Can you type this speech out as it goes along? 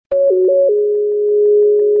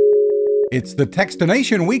It's the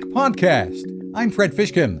Techstination Week podcast. I'm Fred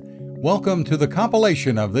Fishkin. Welcome to the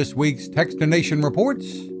compilation of this week's Techstination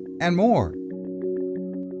reports and more.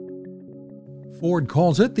 Ford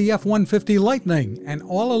calls it the F-150 Lightning, an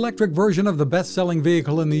all-electric version of the best-selling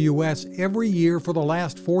vehicle in the U.S. every year for the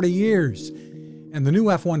last 40 years. And the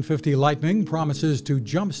new F-150 Lightning promises to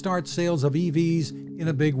jumpstart sales of EVs in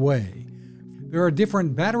a big way. There are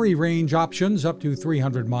different battery range options up to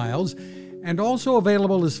 300 miles, and also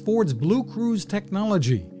available is Ford's Blue Cruise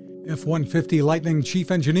technology. F-150 Lightning Chief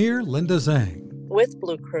Engineer Linda Zhang. With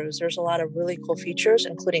Blue Cruise, there's a lot of really cool features,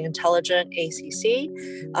 including intelligent ACC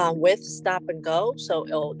with stop and go. So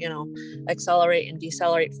it'll, accelerate and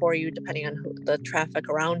decelerate for you depending on the traffic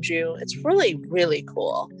around you. It's really, really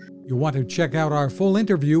cool. You'll want to check out our full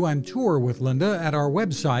interview and tour with Linda at our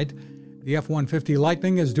website. The F-150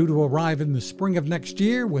 Lightning is due to arrive in the spring of next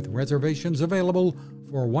year with reservations available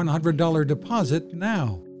for a $100 deposit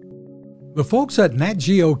now. The folks at Nat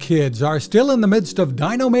Geo Kids are still in the midst of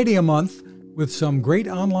Dinomania Month with some great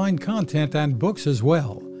online content and books as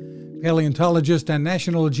well. Paleontologist and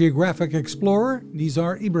National Geographic explorer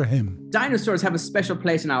Nizar Ibrahim. Dinosaurs have a special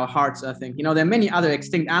place in our hearts, I think. There are many other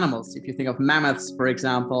extinct animals, if you think of mammoths, for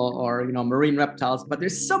example, or, marine reptiles, but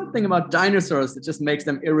there's something about dinosaurs that just makes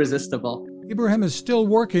them irresistible. Ibrahim is still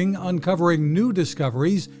working, uncovering new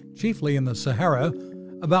discoveries, chiefly in the Sahara,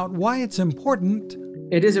 about why it's important.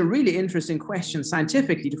 It is a really interesting question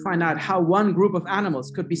scientifically to find out how one group of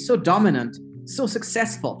animals could be so dominant, so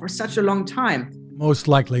successful for such a long time. Most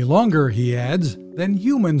likely longer, he adds, than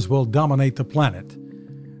humans will dominate the planet.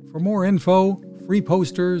 For more info, free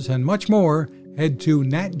posters, and much more, head to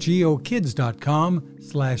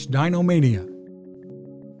natgeokids.com/dinomania.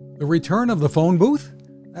 The return of the phone booth?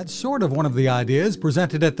 That's sort of one of the ideas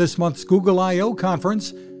presented at this month's Google I/O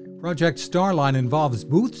conference. Project Starline involves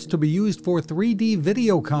booths to be used for 3D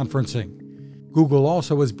video conferencing. Google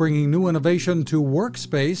also is bringing new innovation to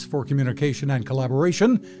Workspace for communication and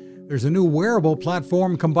collaboration. There's a new wearable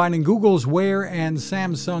platform combining Google's Wear and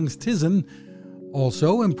Samsung's Tizen.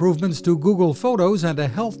 Also, improvements to Google Photos and a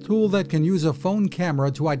health tool that can use a phone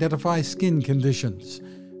camera to identify skin conditions.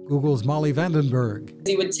 Google's Molly Vandenberg.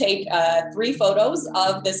 You would take 3 photos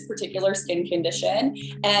of this particular skin condition,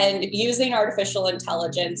 and using artificial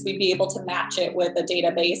intelligence, we'd be able to match it with a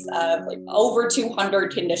database of over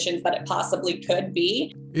 200 conditions that it possibly could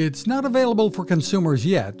be. It's not available for consumers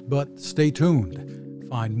yet, but stay tuned.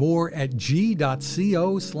 Find more at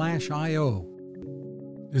g.co/io.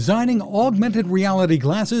 Designing augmented reality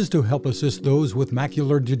glasses to help assist those with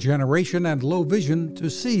macular degeneration and low vision to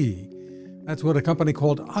see. That's what a company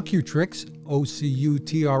called Ocutrix,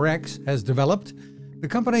 OCUTRX, has developed. The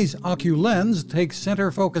company's OcuLens takes center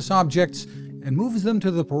focus objects and moves them to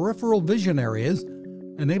the peripheral vision areas,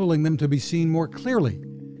 enabling them to be seen more clearly.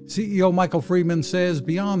 CEO Michael Friedman says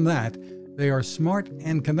beyond that, they are smart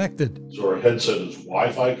and connected. So our headset is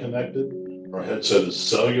Wi-Fi connected. Our headset is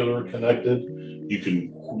cellular connected. You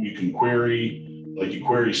can query, like you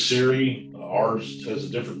query Siri. Ours has a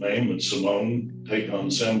different name. It's Simone. Take on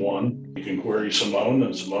Sim1. You can query Simone,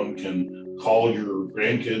 and Simone can call your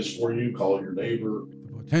grandkids for you, call your neighbor.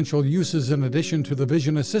 The potential uses in addition to the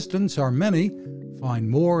vision assistance are many. Find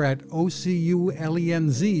more at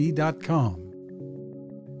oculenz.com.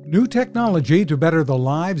 New technology to better the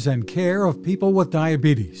lives and care of people with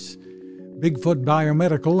diabetes. Bigfoot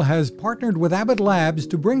Biomedical has partnered with Abbott Labs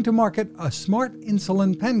to bring to market a smart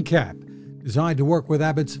insulin pen cap designed to work with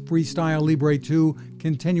Abbott's Freestyle Libre 2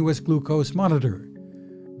 continuous glucose monitor.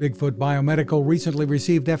 Bigfoot Biomedical recently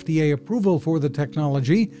received FDA approval for the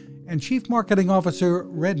technology, and Chief Marketing Officer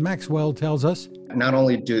Red Maxwell tells us, not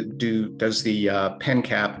only does the pen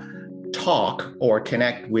cap talk or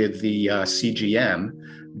connect with the CGM,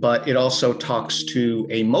 but it also talks to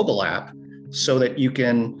a mobile app so that you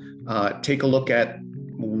can take a look at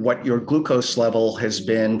what your glucose level has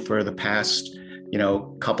been for the past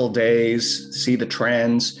couple days, see the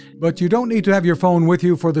trends. But you don't need to have your phone with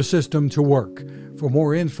you for the system to work. For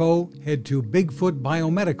more info, head to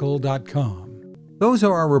bigfootbiomedical.com. Those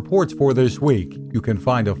are our reports for this week. You can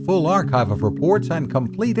find a full archive of reports and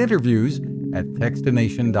complete interviews at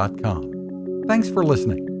techstination.com. Thanks for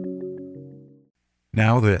listening.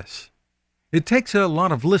 Now this. It takes a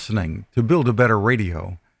lot of listening to build a better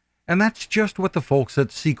radio, and that's just what the folks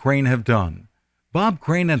at C. Crane have done. Bob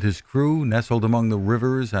Crane and his crew, nestled among the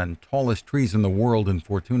rivers and tallest trees in the world in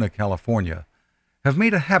Fortuna, California, have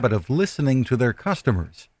made a habit of listening to their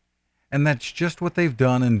customers. And that's just what they've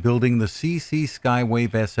done in building the CC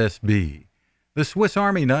Skywave SSB, the Swiss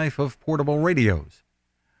Army knife of portable radios.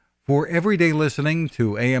 For everyday listening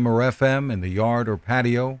to AM or FM in the yard or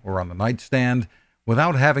patio or on the nightstand,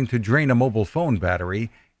 Without having to drain a mobile phone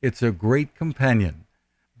battery, it's a great companion.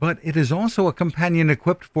 But it is also a companion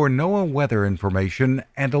equipped for NOAA weather information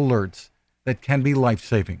and alerts that can be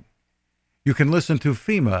life-saving. You can listen to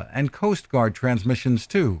FEMA and Coast Guard transmissions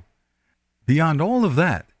too. Beyond all of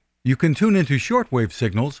that, you can tune into shortwave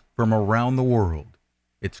signals from around the world.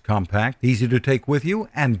 It's compact, easy to take with you,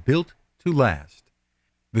 and built to last.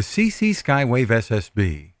 The CC Skywave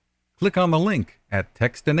SSB. Click on the link at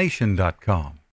Techstination.com.